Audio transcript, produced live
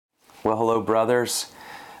Well, hello, brothers.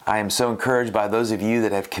 I am so encouraged by those of you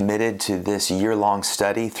that have committed to this year-long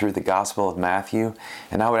study through the Gospel of Matthew.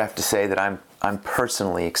 And I would have to say that I'm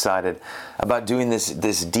personally excited about doing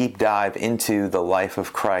this deep dive into the life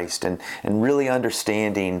of Christ and really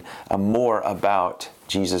understanding more about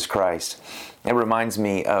Jesus Christ. It reminds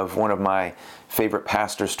me of one of my favorite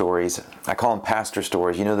pastor stories. I call them pastor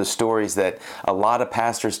stories. You know, the stories that a lot of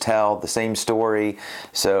pastors tell, the same story,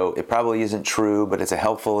 so it probably isn't true, but it's a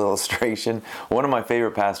helpful illustration. One of my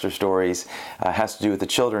favorite pastor stories has to do with the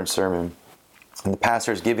children's sermon. And the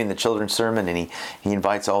pastor is giving the children's sermon, and he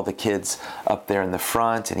invites all the kids up there in the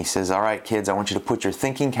front, and he says, "All right, kids, I want you to put your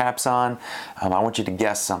thinking caps on. I want you to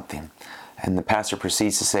guess something." And the pastor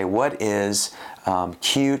proceeds to say, "What is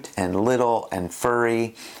cute and little and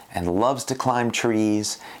furry and loves to climb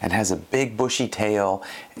trees and has a big bushy tail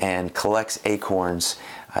and collects acorns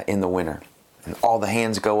in the winter?" And all the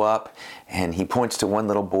hands go up, and he points to one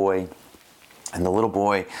little boy, and the little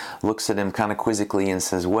boy looks at him kind of quizzically and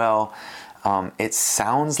says, "Well, it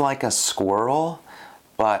sounds like a squirrel,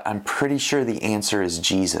 but I'm pretty sure the answer is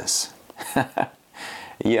Jesus."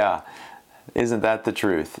 Yeah. Isn't that the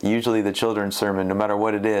truth? Usually the children's sermon, no matter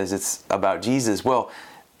what it is, it's about Jesus. Well,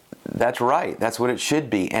 that's right. That's what it should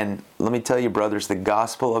be. And let me tell you, brothers, the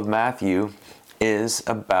Gospel of Matthew is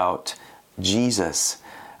about Jesus.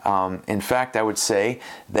 In fact, I would say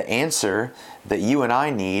the answer that you and I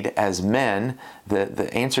need as men, the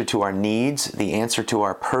answer to our needs, the answer to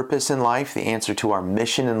our purpose in life, the answer to our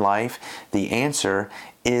mission in life, the answer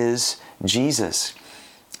is Jesus.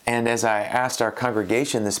 And as I asked our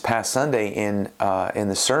congregation this past Sunday in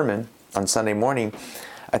the sermon on Sunday morning,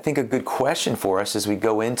 I think a good question for us as we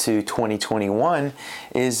go into 2021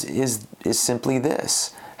 is simply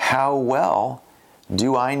this: how well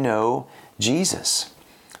do I know Jesus?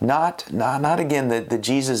 Not again the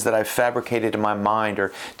Jesus that I've fabricated in my mind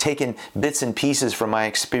or taken bits and pieces from my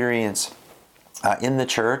experience in the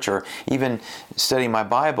church or even studying my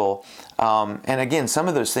Bible. And again, some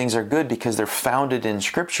of those things are good because they're founded in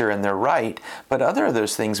Scripture and they're right. But other of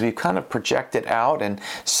those things we've kind of projected out and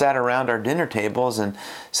sat around our dinner tables and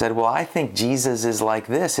said, well, I think Jesus is like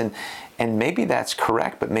this. And maybe that's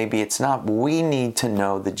correct, but maybe it's not. We need to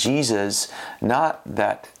know the Jesus, not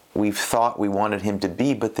that we've thought we wanted him to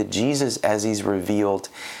be, but the Jesus as he's revealed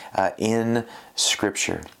in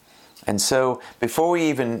Scripture. And so before we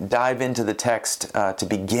even dive into the text to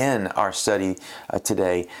begin our study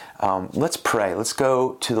today, let's pray. Let's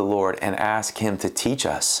go to the Lord and ask him to teach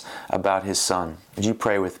us about his Son. Would you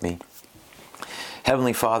pray with me?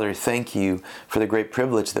 Heavenly Father, thank you for the great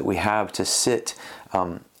privilege that we have to sit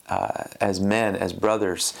as men, as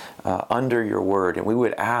brothers, under your word. And we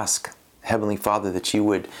would ask, Heavenly Father, that you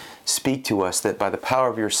would speak to us, that by the power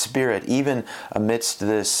of your Spirit, even amidst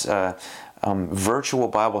this virtual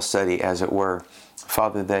Bible study, as it were,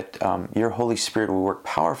 Father, that your Holy Spirit will work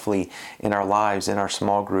powerfully in our lives, in our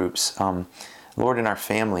small groups, Lord, in our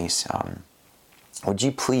families. Would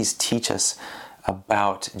you please teach us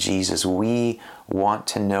about Jesus? We want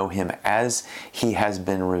to know him as he has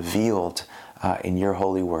been revealed in your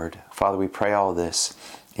holy word. Father, we pray all this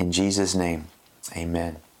in Jesus' name.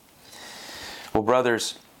 Amen. Well,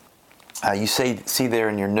 brothers, you see there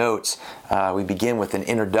in your notes, we begin with an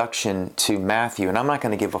introduction to Matthew. And I'm not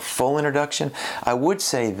going to give a full introduction. I would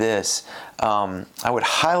say this. I would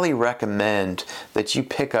highly recommend that you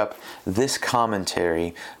pick up this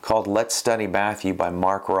commentary called Let's Study Matthew by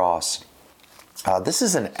Mark Ross. This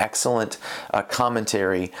is an excellent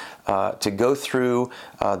commentary to go through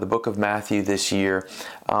the book of Matthew this year.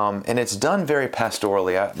 And it's done very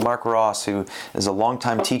pastorally. Mark Ross, who is a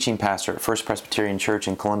longtime teaching pastor at First Presbyterian Church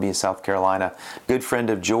in Columbia, South Carolina, good friend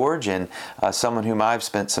of George and someone whom I've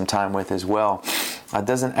spent some time with as well,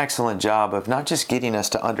 does an excellent job of not just getting us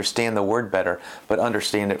to understand the word better, but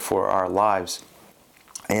understand it for our lives.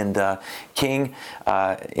 And King,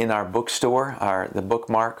 in our bookstore, the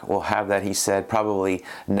bookmark, will have that, he said, probably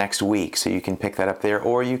next week. So you can pick that up there,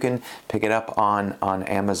 or you can pick it up on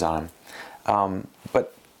Amazon.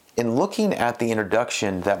 But in looking at the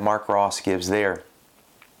introduction that Mark Ross gives there,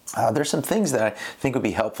 there's some things that I think would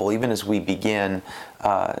be helpful even as we begin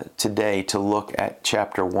today to look at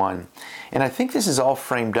chapter 1. And I think this is all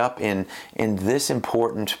framed up in this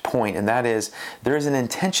important point, and that is there is an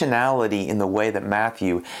intentionality in the way that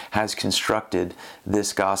Matthew has constructed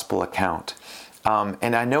this gospel account.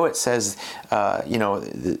 And I know it says, in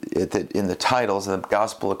the titles, the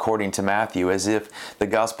Gospel according to Matthew, as if the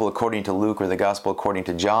Gospel according to Luke or the Gospel according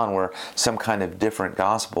to John were some kind of different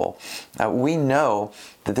gospel. We know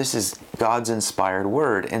that this is God's inspired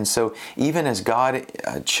word. And so even as God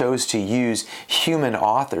chose to use human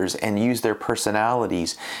authors and use their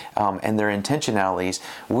personalities and their intentionalities,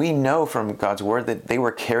 we know from God's word that they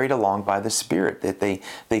were carried along by the Spirit, that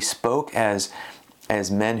they spoke as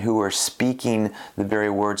men who were speaking the very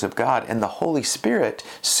words of God. And the Holy Spirit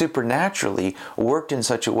supernaturally worked in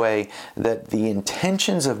such a way that the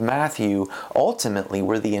intentions of Matthew ultimately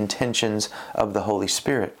were the intentions of the Holy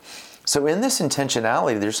Spirit. So in this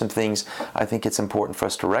intentionality, there's some things I think it's important for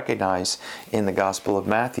us to recognize in the Gospel of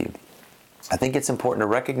Matthew. I think it's important to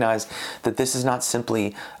recognize that this is not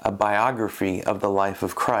simply a biography of the life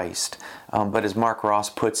of Christ, but as Mark Ross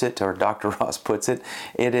puts it, or Dr. Ross puts it,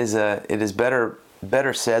 it is better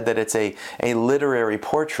said that it's a literary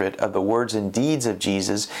portrait of the words and deeds of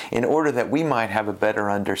Jesus in order that we might have a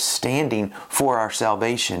better understanding for our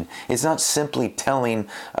salvation. It's not simply telling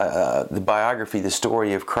the biography, the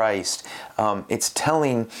story of Christ. It's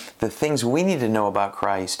telling the things we need to know about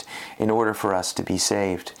Christ in order for us to be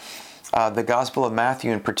saved. The Gospel of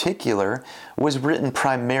Matthew in particular was written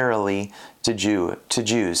primarily to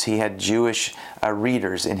Jews. He had Jewish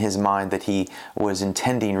readers in his mind that he was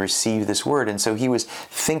intending to receive this word, and so he was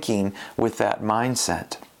thinking with that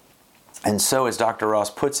mindset. And so, as Dr. Ross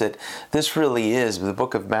puts it, this really is, the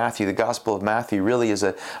book of Matthew, the Gospel of Matthew, really is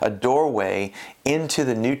a doorway into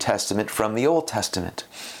the New Testament from the Old Testament.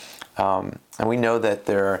 And we know that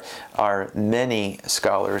there are many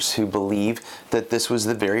scholars who believe that this was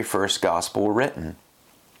the very first gospel written.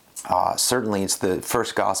 Certainly it's the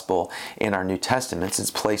first gospel in our New Testaments.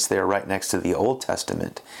 It's placed there right next to the Old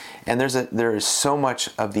Testament. And there is so much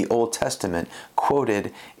of the Old Testament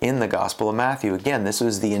quoted in the Gospel of Matthew. Again, this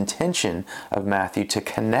was the intention of Matthew, to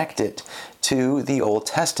connect it to the Old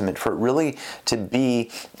Testament, for it really to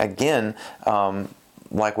be, again,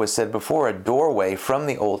 like was said before, a doorway from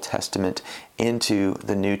the Old Testament into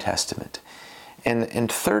the New Testament.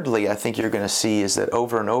 And thirdly, I think you're going to see is that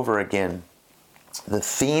over and over again, the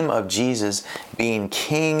theme of Jesus being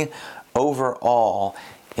king over all,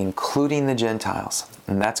 including the Gentiles.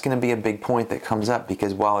 And that's going to be a big point that comes up,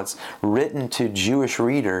 because while it's written to Jewish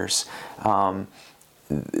readers,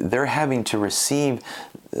 they're having to receive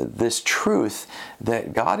this truth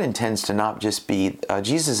that God intends to not just be,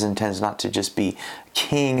 Jesus intends not to just be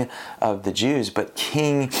king of the Jews, but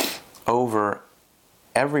king over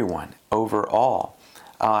everyone, over all,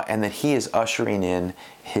 and that he is ushering in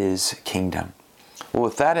his kingdom. Well,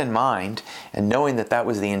 with that in mind, and knowing that that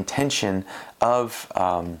was the intention of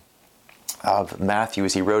Matthew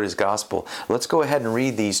as he wrote his gospel, let's go ahead and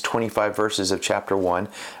read these 25 verses of chapter 1.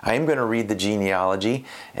 I am going to read the genealogy,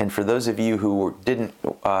 and for those of you who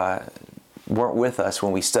weren't with us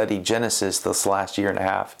when we studied Genesis this last year and a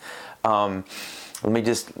half, let me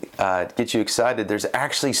just get you excited. There's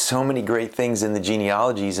actually so many great things in the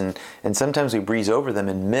genealogies, and sometimes we breeze over them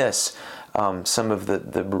and miss some of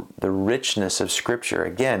the richness of Scripture.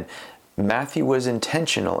 Again, Matthew was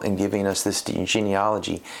intentional in giving us this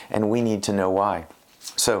genealogy, and we need to know why.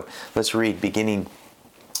 So let's read, beginning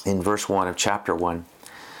in verse 1 of chapter 1.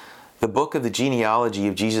 The book of the genealogy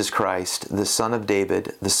of Jesus Christ, the son of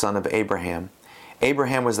David, the son of Abraham.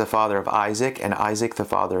 Abraham was the father of Isaac, and Isaac the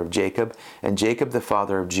father of Jacob, and Jacob the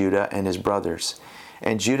father of Judah and his brothers,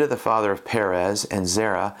 and Judah the father of Perez and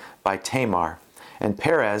Zerah by Tamar, and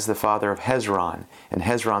Perez the father of Hezron, and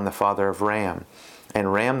Hezron the father of Ram,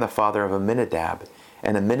 and Ram the father of Amminadab,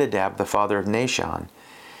 and Amminadab the father of Nahshon,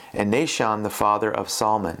 and Nahshon the father of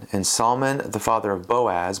Salmon, and Salmon the father of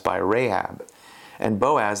Boaz by Rahab, and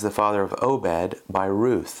Boaz the father of Obed by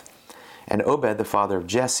Ruth, and Obed the father of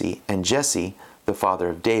Jesse, and Jesse the father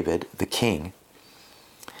of David the king.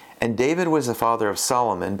 And David was the father of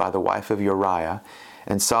Solomon by the wife of Uriah,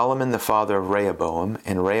 and Solomon the father of Rehoboam,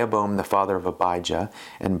 and Rehoboam the father of Abijah,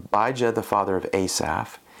 and Abijah the father of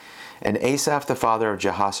Asaph, and Asaph the father of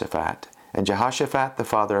Jehoshaphat, and Jehoshaphat the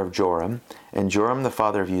father of Joram, and Joram the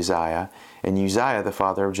father of Uzziah, and Uzziah the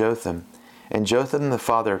father of Jotham, and Jotham the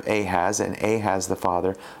father of Ahaz, and Ahaz the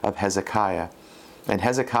father of Hezekiah, and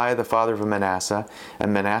Hezekiah the father of Manasseh,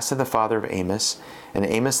 and Manasseh the father of Amos, and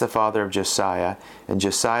Amos the father of Josiah, and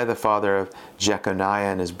Josiah the father of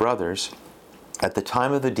Jeconiah and his brothers, at the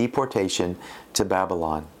time of the deportation to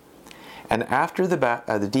Babylon. And after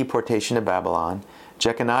the deportation to Babylon,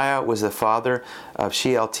 Jeconiah was the father of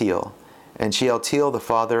Shealtiel, and Shealtiel the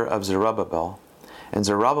father of Zerubbabel, and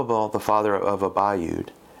Zerubbabel the father of Abiud,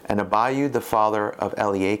 and Abiud the father of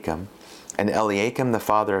Eliakim, and Eliakim the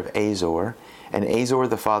father of Azor, and Azor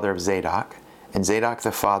the father of Zadok, and Zadok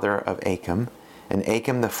the father of Achim, and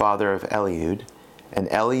Achim the father of Eliud, and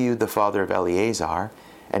Eliud the father of Eleazar,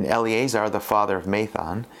 and Eleazar the father of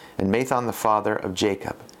Mathan, and Mathan the father of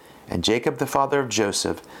Jacob, and Jacob the father of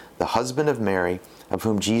Joseph, the husband of Mary, of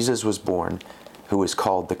whom Jesus was born, who is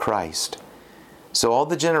called the Christ. So all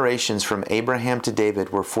the generations from Abraham to David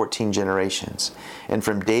were 14 generations, and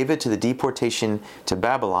from David to the deportation to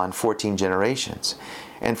Babylon, 14 generations,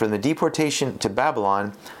 and from the deportation to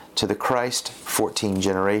Babylon to the Christ, 14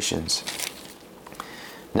 generations.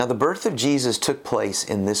 Now the birth of Jesus took place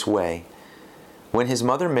in this way. When his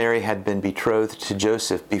mother Mary had been betrothed to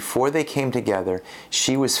Joseph, before they came together,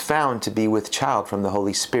 she was found to be with child from the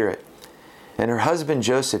Holy Spirit. And her husband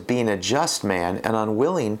Joseph, being a just man and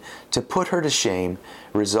unwilling to put her to shame,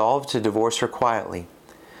 resolved to divorce her quietly.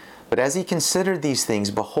 But as he considered these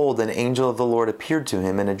things, behold, an angel of the Lord appeared to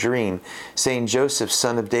him in a dream, saying, Joseph,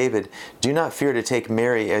 son of David, do not fear to take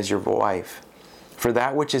Mary as your wife, for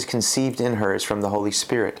that which is conceived in her is from the Holy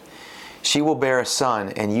Spirit. She will bear a son,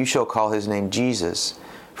 and you shall call his name Jesus,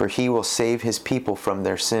 for he will save his people from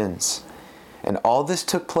their sins. And all this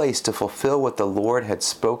took place to fulfill what the Lord had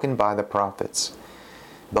spoken by the prophets.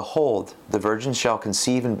 Behold, the virgin shall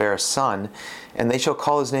conceive and bear a son, and they shall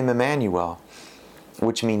call his name Emmanuel,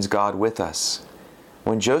 which means God with us.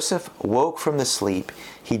 When Joseph woke from the sleep,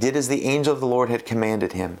 he did as the angel of the Lord had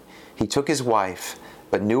commanded him. He took his wife,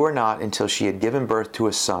 but knew her not until she had given birth to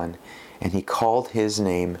a son, and he called his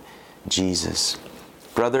name Jesus.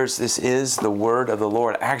 Brothers, this is the word of the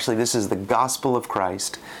Lord. Actually, this is the gospel of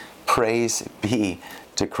Christ. Praise be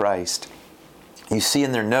to Christ. You see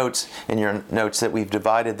in your notes that we've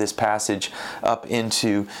divided this passage up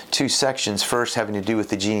into two sections. First, having to do with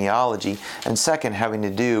the genealogy, and second, having to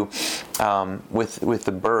do with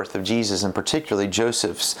the birth of Jesus, and particularly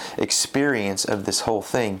Joseph's experience of this whole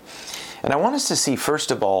thing. And I want us to see,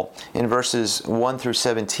 first of all, in verses 1 through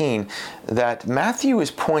 17, that Matthew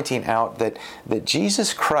is pointing out that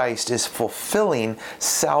Jesus Christ is fulfilling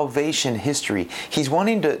salvation history. He's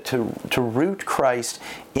wanting to root Christ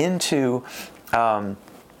into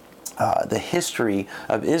the history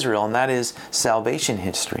of Israel, and that is salvation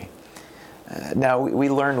history. Now, we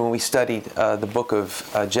learned when we studied the book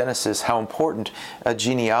of Genesis how important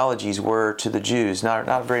genealogies were to the Jews.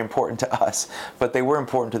 Not very important to us, but they were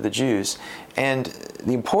important to the Jews. And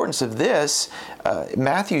the importance of this,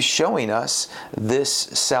 Matthew's showing us this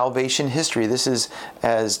salvation history. This is,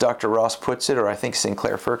 as Dr. Ross puts it, or I think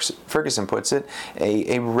Sinclair Ferguson puts it,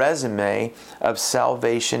 a resume of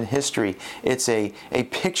salvation history. It's a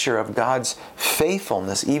picture of God's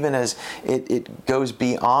faithfulness, even as it goes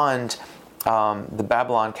beyond the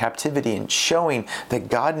Babylon captivity, and showing that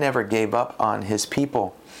God never gave up on his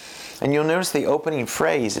people. And you'll notice the opening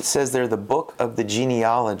phrase, it says there, the book of the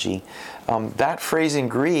genealogy. That phrase in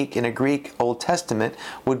Greek, in a Greek Old Testament,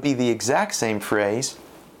 would be the exact same phrase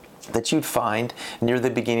that you'd find near the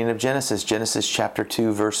beginning of Genesis. Genesis chapter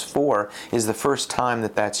 2 verse 4 is the first time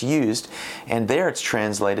that that's used, and there it's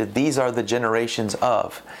translated, these are the generations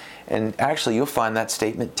of. And actually, you'll find that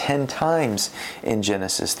statement 10 times in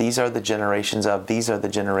Genesis. These are the generations of. These are the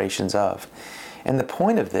generations of. And the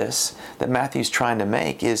point of this that Matthew's trying to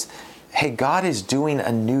make is, hey, God is doing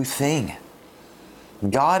a new thing.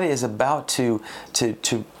 God is about to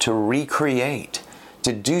recreate,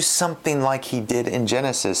 to do something like he did in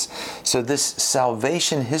Genesis. So this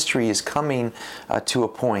salvation history is coming to a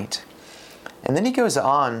point. And then he goes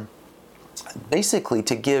on basically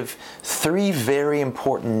to give three very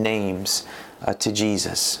important names to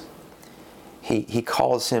Jesus. He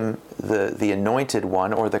calls him the Anointed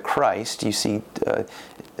One, or the Christ. You see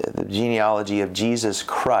the genealogy of Jesus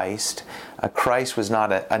Christ. Christ was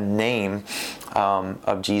not a name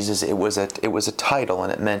of Jesus. It was a title,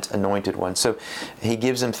 and it meant Anointed One. So he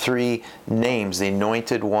gives him three names: the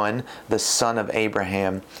Anointed One, the Son of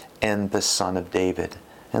Abraham, and the Son of David.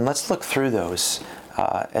 And let's look through those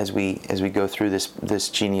as we go through this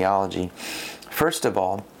genealogy. First of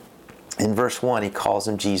all, in verse 1, he calls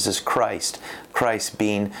him Jesus Christ, Christ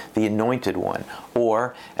being the Anointed One,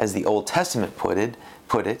 or as the Old Testament put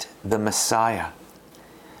it, the Messiah.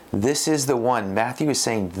 This is the one. Matthew is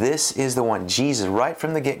saying this is the one. Jesus, right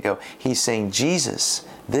from the get-go, he's saying Jesus,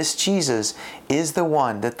 this Jesus is the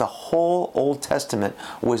one that the whole Old Testament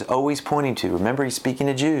was always pointing to. Remember, he's speaking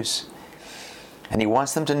to Jews. And he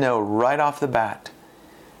wants them to know right off the bat,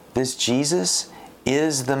 this Jesus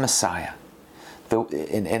is the Messiah.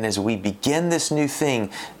 And as we begin this new thing,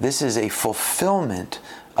 this is a fulfillment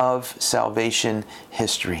of salvation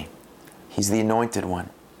history. He's the Anointed One.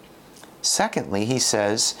 Secondly, he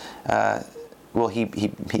says,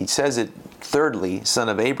 he says it thirdly, son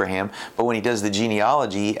of Abraham, but when he does the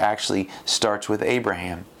genealogy, he actually starts with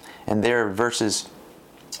Abraham. And there, verses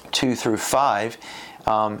 2 through 5,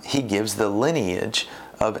 he gives the lineage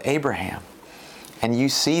of Abraham. And you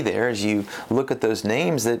see there, as you look at those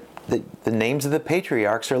names, that the names of the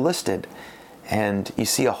patriarchs are listed. And you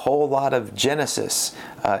see a whole lot of Genesis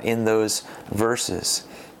in those verses.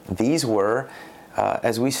 These were,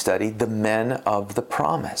 as we studied, the men of the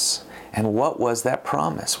promise. And what was that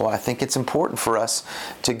promise? Well, I think it's important for us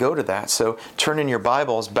to go to that. So turn in your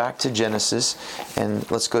Bibles back to Genesis, and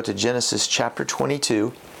let's go to Genesis chapter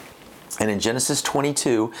 22. And in Genesis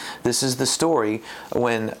 22, this is the story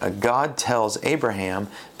when God tells Abraham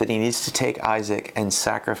that he needs to take Isaac and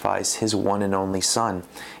sacrifice his one and only son.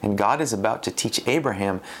 And God is about to teach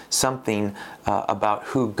Abraham something about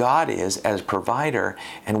who God is as provider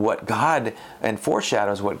and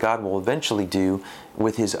foreshadows what God will eventually do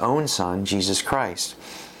with his own son, Jesus Christ.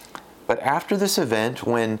 But after this event,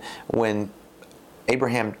 when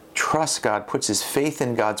Abraham trusts God, puts his faith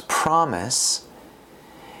in God's promise,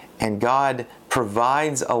 and God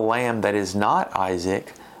provides a lamb that is not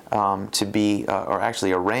Isaac to be, or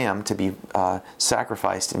actually a ram to be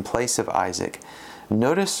sacrificed in place of Isaac.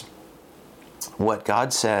 Notice what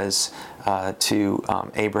God says to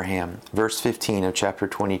Abraham, verse 15 of chapter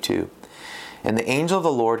 22. And the angel of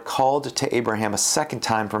the Lord called to Abraham a second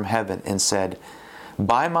time from heaven and said,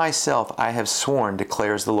 "By myself I have sworn,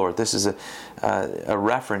 declares the Lord." This is a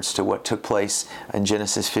reference to what took place in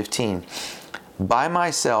Genesis 15. "By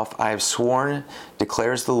myself I have sworn,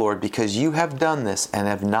 declares the Lord, because you have done this and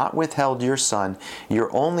have not withheld your son, your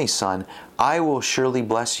only son, I will surely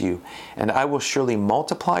bless you, and I will surely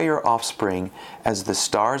multiply your offspring as the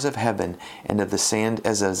stars of heaven and of the sand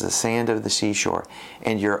as the sand of the seashore.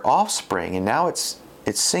 And your offspring," and now it's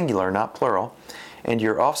singular, not plural, "and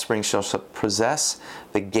your offspring shall possess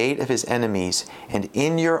the gate of his enemies, and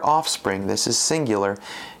in your offspring," this is singular,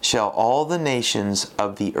 "shall all the nations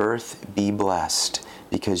of the earth be blessed,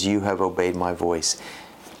 because you have obeyed my voice."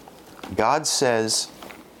 God says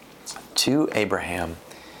to Abraham,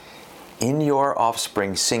 in your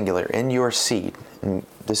offspring, singular, in your seed, and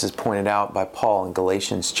this is pointed out by Paul in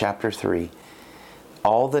Galatians chapter 3,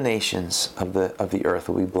 all the nations of the earth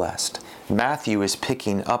will be blessed. Matthew is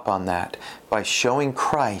picking up on that by showing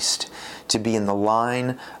Christ to be in the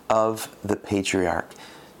line of the patriarch.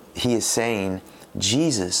 He is saying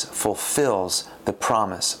Jesus fulfills the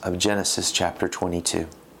promise of Genesis chapter 22.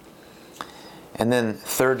 And then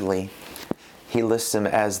thirdly, he lists him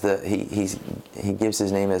as he gives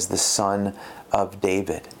his name as the son of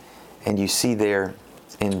David. And you see there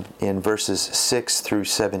in verses 6 through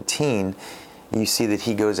 17, you see that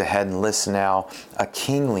he goes ahead and lists now a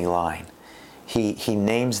kingly line. He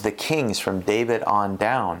names the kings from David on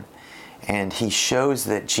down, and he shows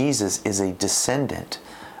that Jesus is a descendant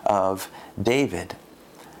of David.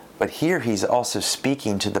 But here he's also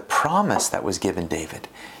speaking to the promise that was given David,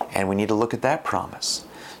 and we need to look at that promise.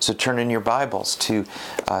 So turn in your Bibles to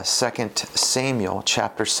 2 Samuel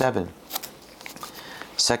chapter 7.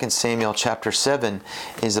 2 Samuel chapter 7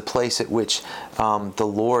 is a place at which the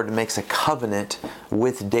Lord makes a covenant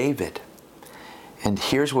with David. And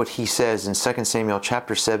here's what he says in 2 Samuel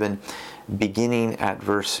chapter 7, beginning at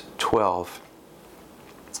verse 12.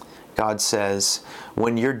 God says,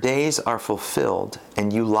 "When your days are fulfilled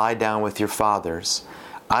and you lie down with your fathers,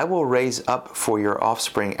 I will raise up for your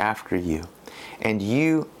offspring after you, and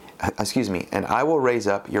I will raise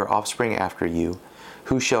up your offspring after you,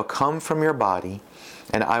 who shall come from your body,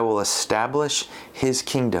 and I will establish his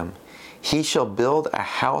kingdom. He shall build a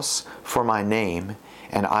house for my name,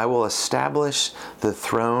 and I will establish the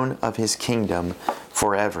throne of his kingdom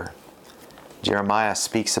forever." Jeremiah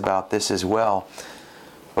speaks about this as well.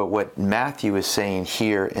 But what Matthew is saying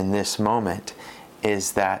here in this moment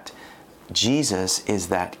is that Jesus is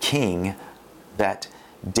that king that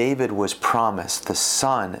David was promised, the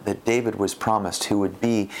son that David was promised, who would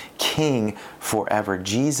be king forever.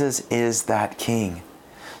 Jesus is that king.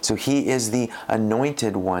 So he is the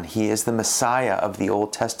anointed one. He is the Messiah of the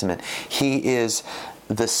Old Testament. He is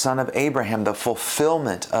the son of Abraham, the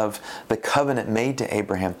fulfillment of the covenant made to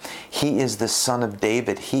Abraham. He is the son of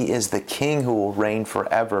David. He is the king who will reign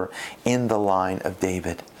forever in the line of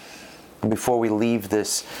David. And before we leave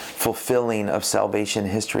this fulfilling of salvation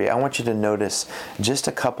history, I want you to notice just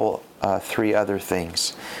a couple, three other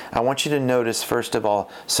things. I want you to notice, first of all,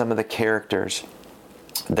 some of the characters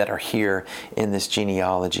that are here in this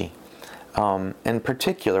genealogy. In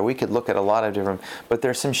particular, we could look at a lot of different, but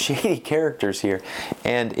there's some shady characters here.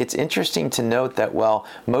 And it's interesting to note that while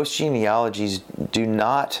most genealogies do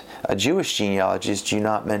not, Jewish genealogies do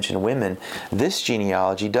not mention women, this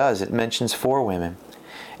genealogy does. It mentions 4 women.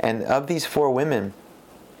 And of these 4 women,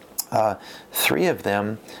 3 of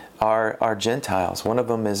them are Gentiles. One of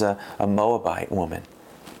them is a Moabite woman.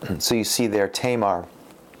 So you see there Tamar,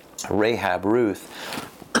 Rahab, Ruth,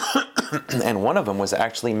 and one of them was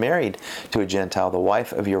actually married to a Gentile, the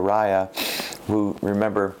wife of Uriah, who,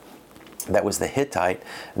 remember, that was the Hittite.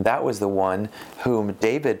 That was the one whom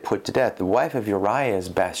David put to death. The wife of Uriah is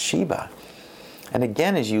Bathsheba. And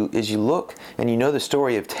again, as you look and you know the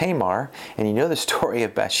story of Tamar and you know the story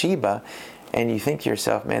of Bathsheba, and you think to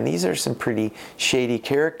yourself, man, these are some pretty shady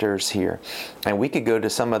characters here. And we could go to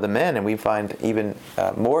some of the men and we find even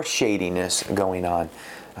more shadiness going on.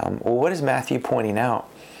 Well, what is Matthew pointing out?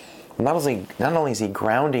 Not only is he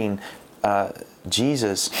grounding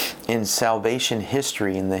Jesus in salvation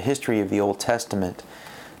history, in the history of the Old Testament,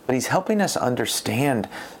 but he's helping us understand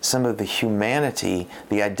some of the humanity,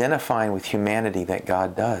 the identifying with humanity that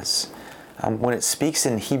God does. When it speaks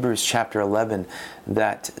in Hebrews chapter 11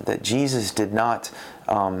 that Jesus did not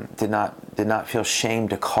feel shame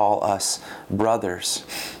to call us brothers,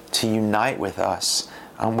 to unite with us,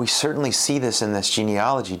 we certainly see this in this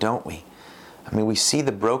genealogy, don't we? I mean, we see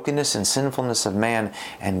the brokenness and sinfulness of man,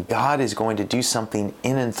 and God is going to do something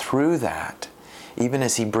in and through that, even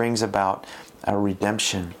as he brings about a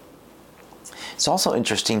redemption. It's also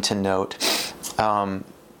interesting to note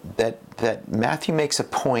that Matthew makes a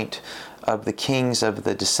point of the kings of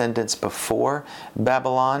the descendants before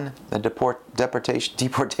Babylon, the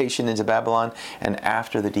deportation into Babylon, and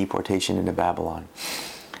after the deportation into Babylon.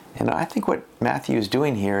 And I think what Matthew is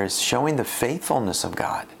doing here is showing the faithfulness of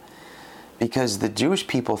God, because the Jewish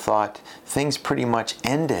people thought things pretty much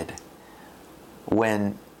ended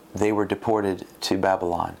when they were deported to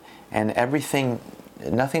Babylon, and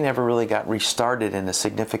nothing ever really got restarted in a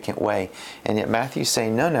significant way. And yet Matthew's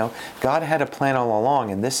saying, no, God had a plan all along,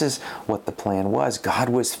 and this is what the plan was. God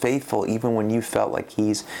was faithful even when you felt like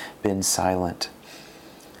he's been silent.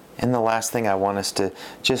 And the last thing I want us to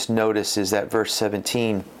just notice is that verse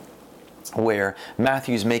 17, where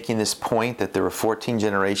Matthew's making this point that there were 14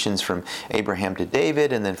 generations from Abraham to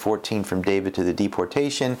David, and then 14 from David to the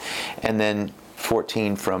deportation, and then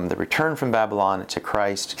 14 from the return from Babylon to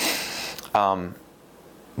Christ.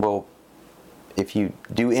 Well, if you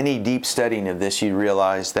do any deep studying of this, you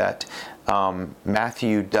realize that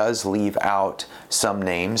Matthew does leave out some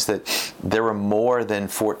names, that there were more than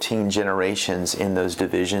 14 generations in those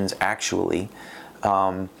divisions, actually.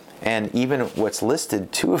 And even what's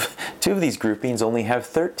listed, two of these groupings only have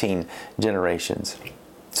 13 generations.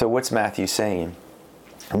 So what's Matthew saying?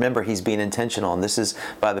 Remember, he's being intentional, and this is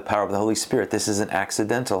by the power of the Holy Spirit. This isn't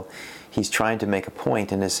accidental. He's trying to make a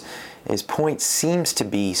point, and his point seems to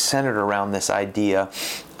be centered around this idea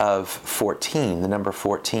of 14, the number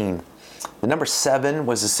 14. The number 7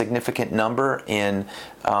 was a significant number in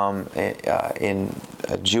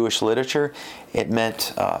Jewish literature. It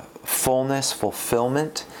meant fullness,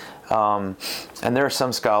 fulfillment. And there are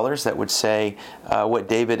some scholars that would say what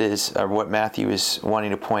Matthew is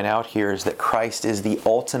wanting to point out here is that Christ is the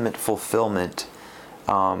ultimate fulfillment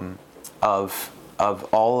of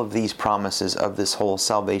all of these promises of this whole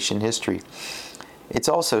salvation history. It's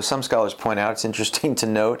also, some scholars point out, it's interesting to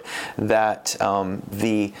note that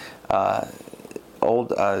the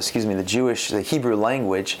Hebrew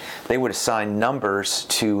language, they would assign numbers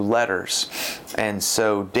to letters. And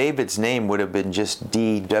so David's name would have been just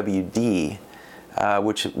DWD,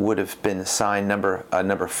 which would have been assigned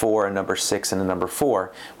number 4, a number 6, and a number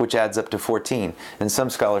 4, which adds up to 14. And some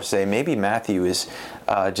scholars say maybe Matthew is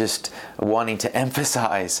just wanting to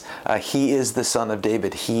emphasize he is the son of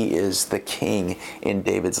David. He is the king in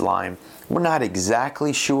David's line. We're not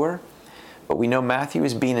exactly sure, but we know Matthew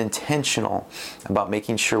is being intentional about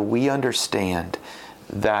making sure we understand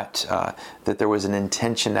that there was an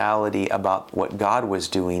intentionality about what God was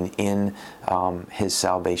doing in his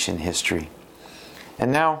salvation history.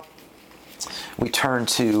 And now we turn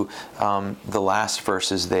to the last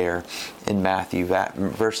verses there in Matthew,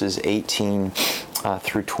 verses 18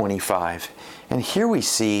 through 25. And here we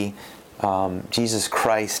see Jesus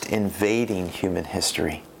Christ invading human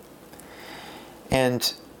history.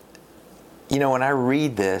 And, when I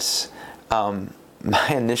read this, my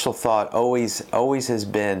initial thought always has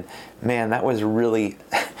been, man, that was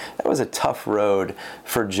a tough road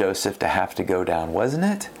for Joseph to have to go down, wasn't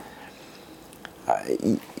it?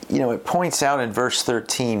 It points out in verse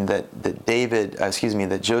 13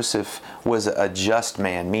 that Joseph was a just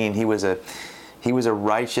man, meaning he was He was a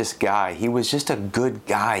righteous guy. He was just a good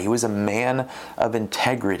guy. He was a man of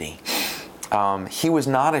integrity. He was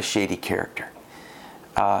not a shady character.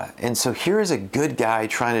 And so here is a good guy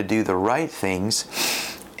trying to do the right things,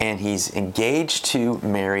 and he's engaged to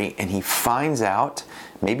Mary, and he finds out,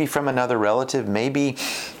 maybe from another relative, maybe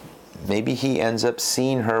he ends up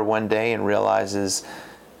seeing her one day and realizes,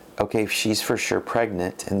 okay, she's for sure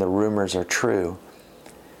pregnant, and the rumors are true.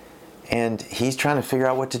 And he's trying to figure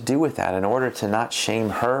out what to do with that in order to not shame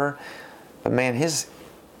her. But man, his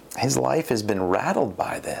life has been rattled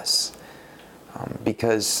by this.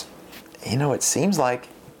 Because, it seems like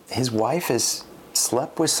his wife has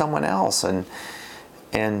slept with someone else, and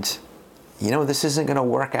this isn't going to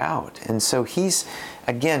work out. And so he's,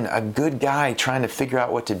 again, a good guy trying to figure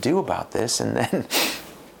out what to do about this, and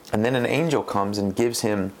then an angel comes and gives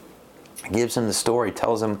him the story,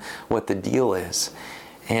 tells him what the deal is.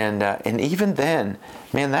 And even then,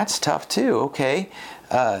 man, that's tough too. Okay,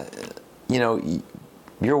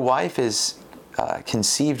 your wife is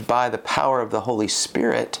conceived by the power of the Holy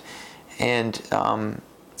Spirit, and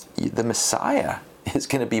the Messiah is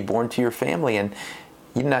going to be born to your family, and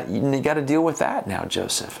you got to deal with that now,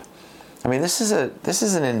 Joseph. I mean, this is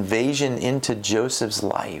an invasion into Joseph's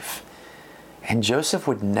life, and Joseph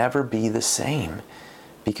would never be the same,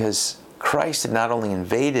 because Christ had not only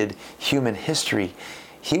invaded human history,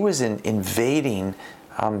 he was invading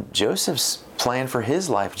Joseph's plan for his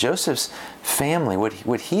life, Joseph's family,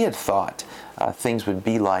 what he had thought things would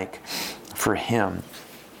be like for him.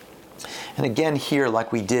 And again here,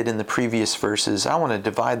 like we did in the previous verses, I want to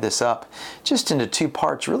divide this up just into two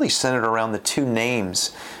parts, really centered around the two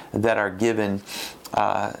names that are given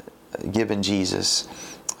Jesus.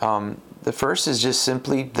 The first is just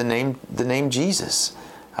simply the name Jesus.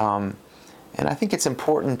 And I think it's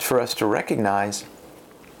important for us to recognize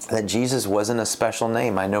that Jesus wasn't a special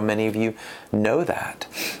name. I know many of you know that.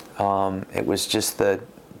 It was just the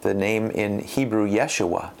name in Hebrew,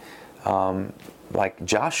 Yeshua, like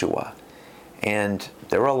Joshua. And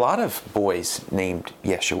there were a lot of boys named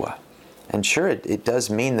Yeshua. And sure, it does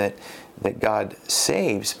mean that God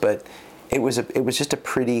saves, but it was just a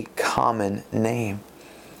pretty common name.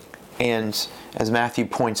 And as Matthew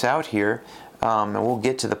points out here, and we'll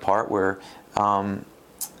get to the part where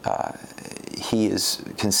he is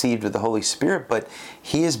conceived of the Holy Spirit, but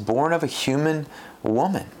he is born of a human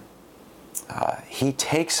woman. He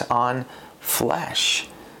takes on flesh,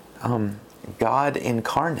 God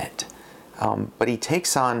incarnate. But he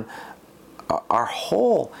takes on our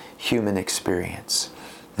whole human experience.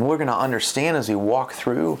 And we're going to understand as we walk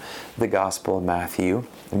through the Gospel of Matthew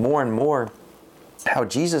more and more how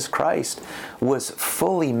Jesus Christ was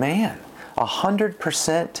fully man,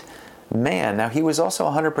 100% man. Now, he was also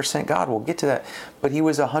 100% God. We'll get to that. But he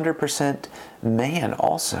was 100% man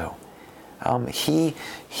also. He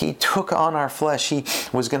took on our flesh. He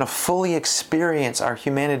was going to fully experience our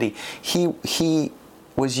humanity. He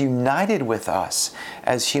was united with us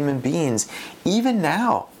as human beings, even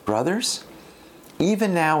now, brothers,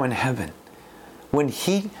 even now in heaven, when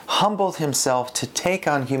he humbled himself to take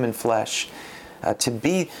on human flesh, to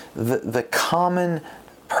be the common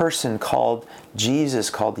person called Jesus,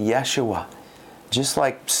 called Yeshua, just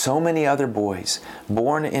like so many other boys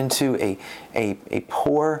born into a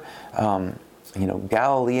poor,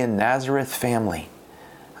 Galilean Nazareth family.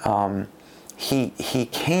 He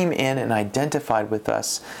came in and identified with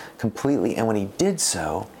us completely, and when he did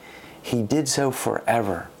so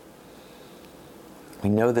forever. We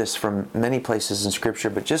know this from many places in Scripture,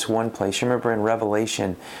 but just one place. You remember in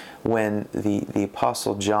Revelation when the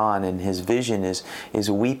Apostle John in his vision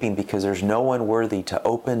is weeping because there's no one worthy to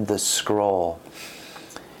open the scroll.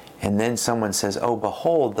 And then someone says, "Oh,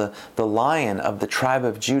 behold, the Lion of the tribe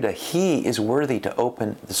of Judah, he is worthy to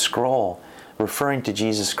open the scroll," referring to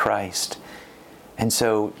Jesus Christ. And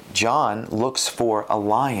so John looks for a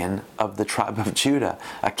lion of the tribe of Judah,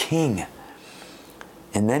 a king.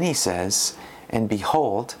 And then he says, "And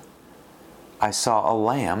behold, I saw a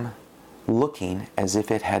lamb looking as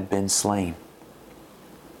if it had been slain."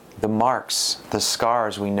 The marks, the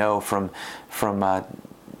scars we know from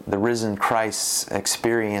the risen Christ's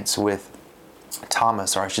experience with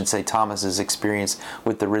Thomas, or I should say Thomas's experience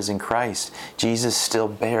with the risen Christ. Jesus still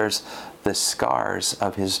bears the scars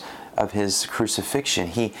of his crucifixion.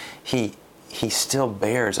 He still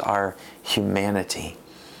bears our humanity.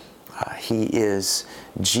 He is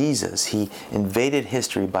Jesus. He invaded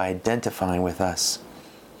history by identifying with us.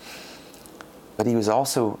 But he was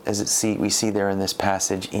also, we see there in this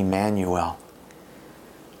passage, Emmanuel.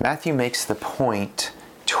 Matthew makes the point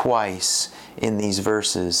twice in these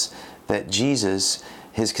verses that Jesus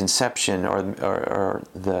his conception or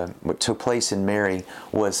what took place in Mary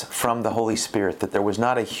was from the Holy Spirit, that there was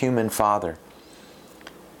not a human father,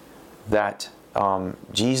 that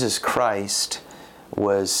Jesus Christ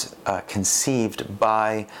was conceived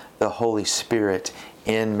by the Holy Spirit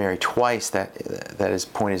in Mary. Twice that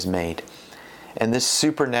point is made. And this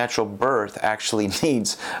supernatural birth actually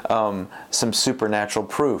needs some supernatural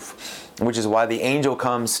proof, which is why the angel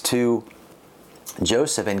comes to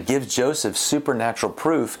Joseph and gives Joseph supernatural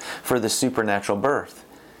proof for the supernatural birth.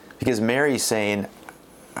 Because Mary's saying,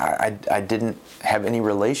 I didn't have any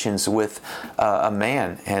relations with a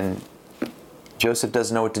man, and Joseph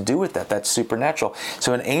doesn't know what to do with that. That's supernatural.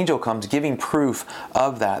 So an angel comes giving proof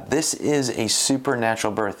of that. This is a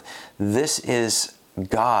supernatural birth. This is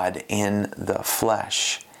God in the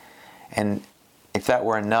flesh. And if that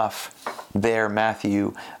were enough, there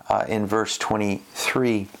Matthew in verse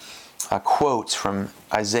 23 quotes from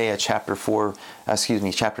Isaiah chapter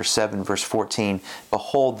 7 verse 14.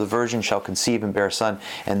 Behold, the virgin shall conceive and bear a son,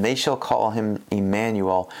 and they shall call him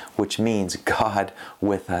Emmanuel, which means God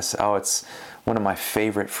with us. Oh, it's one of my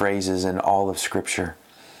favorite phrases in all of Scripture.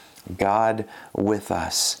 God with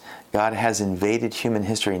us. God has invaded human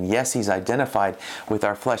history, and yes, He's identified with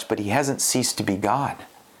our flesh, but He hasn't ceased to be God.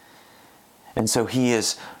 And so He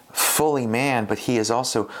is fully man, but He is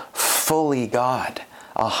also fully God.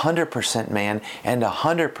 100% man and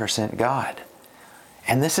 100% God.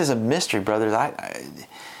 And this is a mystery, brothers.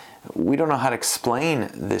 We don't know how to explain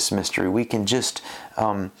this mystery. We can just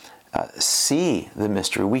see the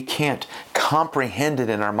mystery. We can't comprehend it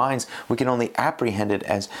in our minds. We can only apprehend it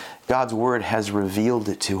as God's Word has revealed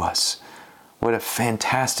it to us. What a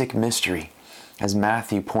fantastic mystery. As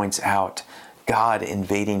Matthew points out, God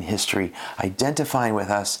invading history, identifying with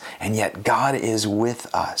us, and yet God is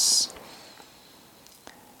with us.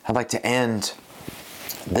 I'd like to end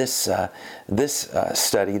this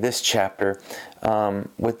study, this chapter,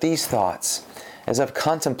 with these thoughts. As I've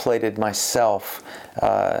contemplated myself,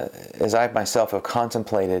 as I myself have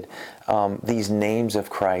contemplated these names of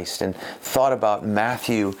Christ and thought about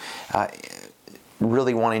Matthew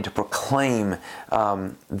really wanting to proclaim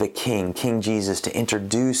the King, King Jesus, to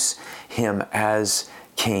introduce Him as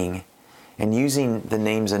King, and using the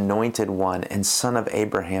names Anointed One and Son of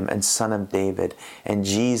Abraham and Son of David and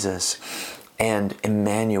Jesus and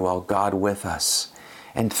Emmanuel, God with us,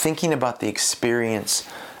 and thinking about the experience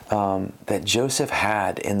that Joseph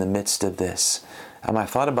had in the midst of this. I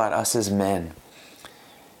thought about us as men.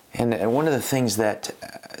 And one of the things that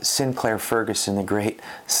Sinclair Ferguson, the great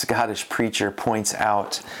Scottish preacher, points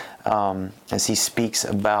out as he speaks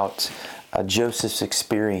about Joseph's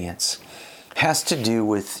experience has to do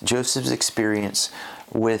with Joseph's experience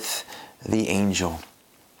with the angel.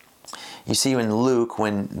 You see, in Luke,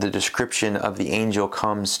 when the description of the angel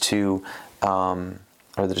comes to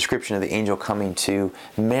or the description of the angel coming to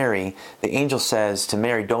Mary, the angel says to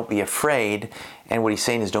Mary, "Don't be afraid." And what he's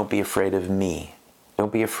saying is, don't be afraid of me.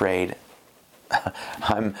 Don't be afraid.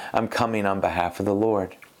 I'm coming on behalf of the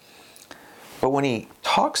Lord. But when he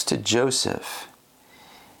talks to Joseph,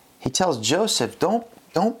 he tells Joseph,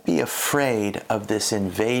 don't be afraid of this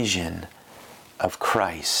invasion of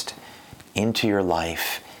Christ into your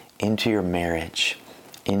life, into your marriage,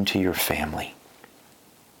 into your family.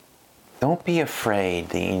 Don't be afraid,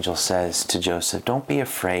 the angel says to Joseph. Don't be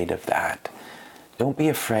afraid of that. Don't be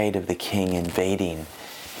afraid of the King invading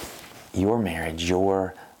your marriage,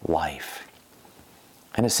 your life.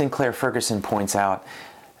 And as Sinclair Ferguson points out,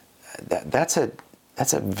 that's a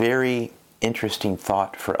very interesting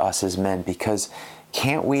thought for us as men, because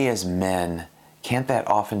can't we as men, isn't that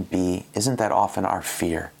often our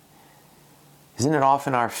fear? Isn't it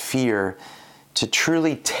often our fear to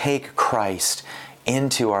truly take Christ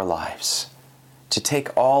into our lives, to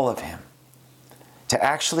take all of Him, to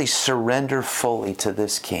actually surrender fully to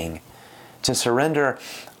this King, to surrender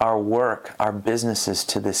our work, our businesses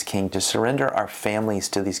to this King, to surrender our families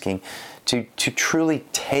to this King, to truly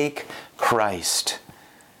take Christ?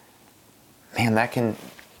 Man, that can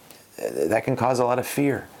cause a lot of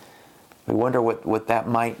fear. We wonder what that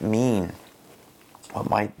might mean. What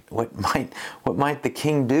might the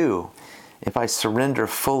King do if I surrender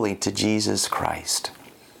fully to Jesus Christ?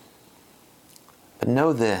 But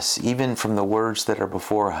know this, even from the words that are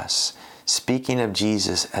before us, speaking of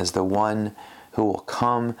Jesus as the one who will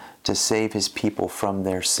come to save His people from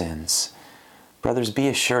their sins. Brothers, be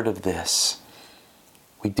assured of this.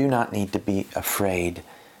 We do not need to be afraid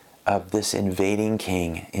of this invading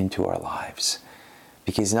King into our lives,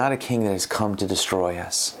 because He's not a King that has come to destroy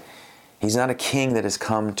us. He's not a King that has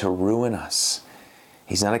come to ruin us.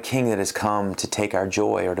 He's not a King that has come to take our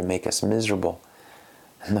joy or to make us miserable.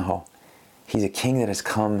 No, He's a king that has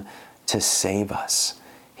come to save us.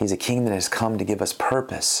 He's a king that has come to give us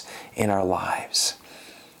purpose in our lives.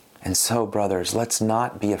 And so, brothers, let's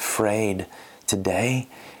not be afraid today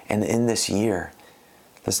and in this year.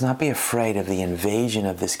 Let's not be afraid of the invasion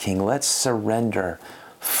of this king. Let's surrender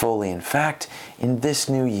fully. In fact, in this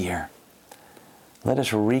new year, let us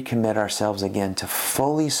recommit ourselves again to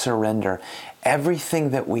fully surrender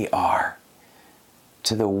everything that we are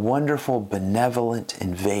to the wonderful, benevolent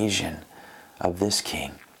invasion of this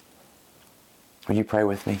king. Would you pray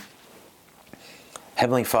with me?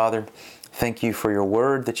 Heavenly Father, thank you for your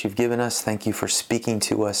word that you've given us. Thank you for speaking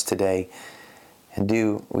to us today. And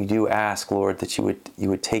we do ask, Lord, that you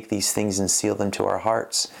would take these things and seal them to our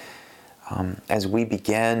hearts as we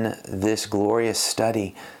begin this glorious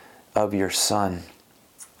study of your Son,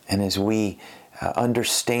 and as we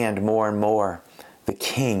understand more and more the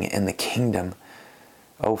King and the kingdom.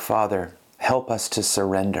 Oh, Father, help us to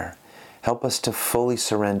surrender. Help us to fully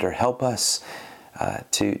surrender. Help us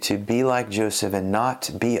to be like Joseph and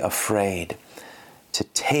not be afraid to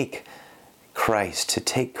take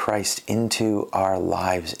Christ into our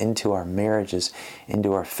lives, into our marriages,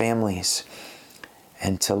 into our families,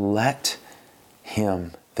 and to let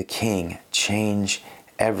Him, the King, change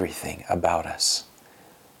everything about us.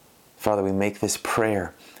 Father, we make this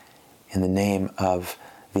prayer in the name of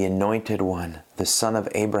the Anointed One, the Son of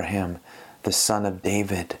Abraham, the Son of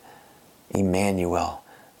David, Emmanuel,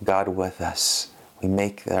 God with us. We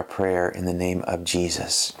make our prayer in the name of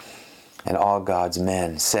Jesus. And all God's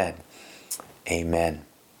men said, Amen.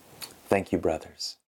 Thank you, brothers.